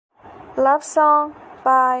Love Song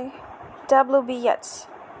by W.B. Yeats.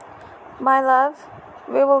 My love,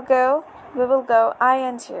 we will go, I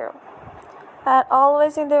and you. And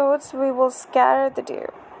always in the woods we will scatter the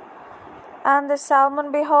dew. And the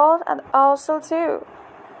salmon behold, and also too.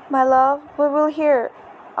 My love, we will hear,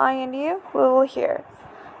 I and you, we will hear.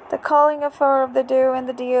 The calling afar of the dew and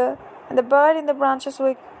the deer, and the bird in the branches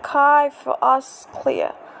will cry for us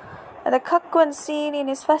clear. And the cock when seen in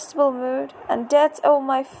his festival mood, and death, O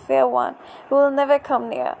my fair one, who will never come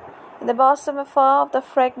near, in the bosom afar of the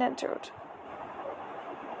fragrant root.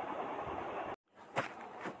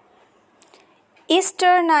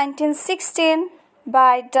 Easter 1916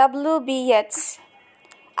 by W.B. Yeats.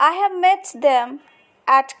 I have met them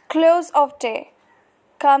at close of day,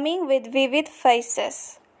 coming with vivid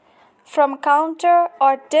faces, from counter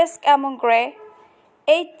or desk among grey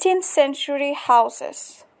 18th century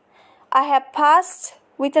houses. I have passed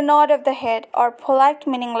with a nod of the head or polite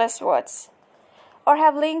meaningless words, or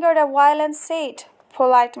have lingered a while and said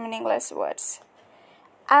polite meaningless words,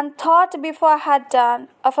 and thought before I had done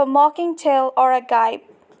of a mocking tale or a gibe,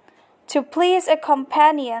 to please a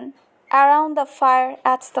companion around the fire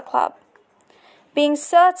at the club, being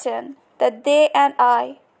certain that they and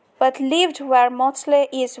I but lived where motley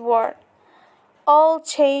is worn. All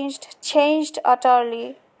changed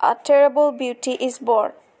utterly, a terrible beauty is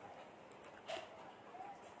born.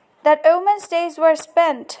 That woman's days were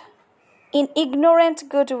spent in ignorant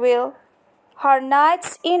goodwill, her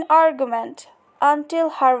nights in argument,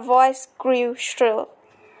 until her voice grew shrill.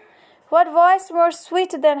 What voice more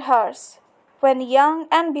sweet than hers, when young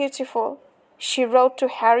and beautiful, she rode to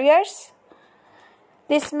harriers?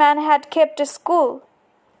 This man had kept a school,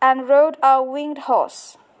 and rode a winged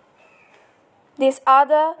horse. This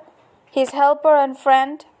other, his helper and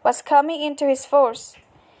friend, was coming into his force.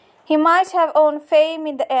 He might have won fame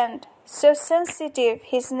in the end, so sensitive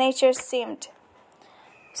his nature seemed.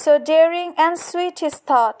 So daring and sweet his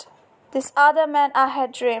thought, this other man I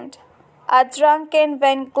had dreamed, a drunken,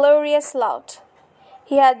 vainglorious lout.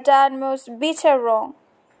 He had done most bitter wrong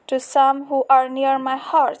to some who are near my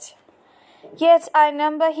heart. Yet I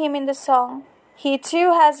number him in the song. He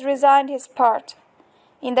too has resigned his part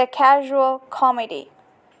in the casual comedy.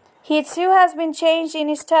 He too has been changed in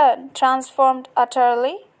his turn, transformed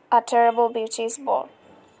utterly. A terrible beauty is born.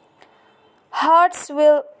 Hearts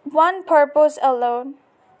will one purpose alone,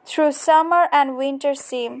 through summer and winter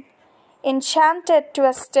seem, enchanted to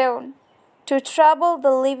a stone, to trouble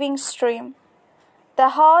the living stream. The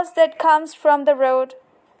horse that comes from the road,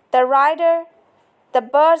 the rider, the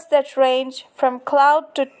birds that range from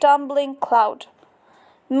cloud to tumbling cloud.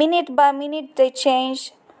 Minute by minute they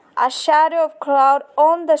change, a shadow of cloud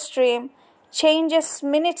on the stream changes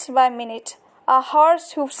minute by minute. A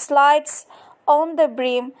horse who slides on the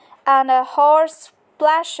brim, and a horse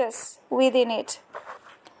splashes within it.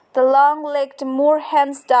 The long-legged moor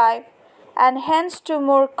hens dive, and hens to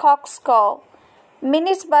moor cocks call.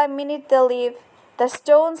 Minute by minute they leave, the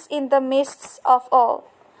stones in the midst of all.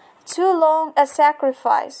 Too long a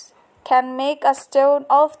sacrifice can make a stone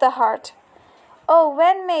of the heart. Oh,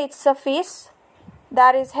 when may it suffice?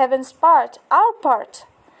 That is heaven's part, our part,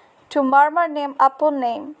 to murmur name upon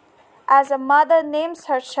name, as a mother names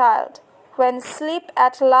her child, when sleep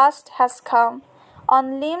at last has come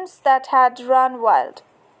on limbs that had run wild.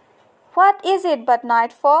 What is it but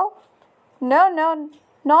nightfall? No,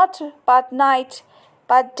 not but night,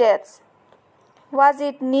 but death. Was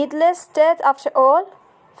it needless death after all?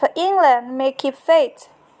 For England may keep faith,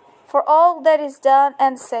 for all that is done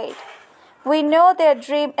and said. We know their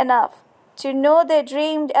dream enough, to know they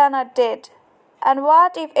dreamed and are dead. And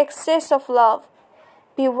what if excess of love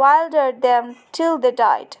bewildered them till they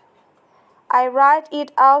died? I write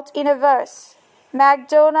it out in a verse.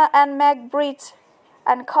 Macdona and Macbeth,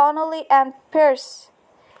 and Connolly and Pearse,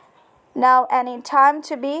 now and in time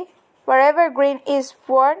to be, wherever green is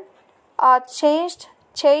worn, are changed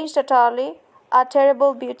utterly, a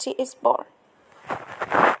terrible beauty is born.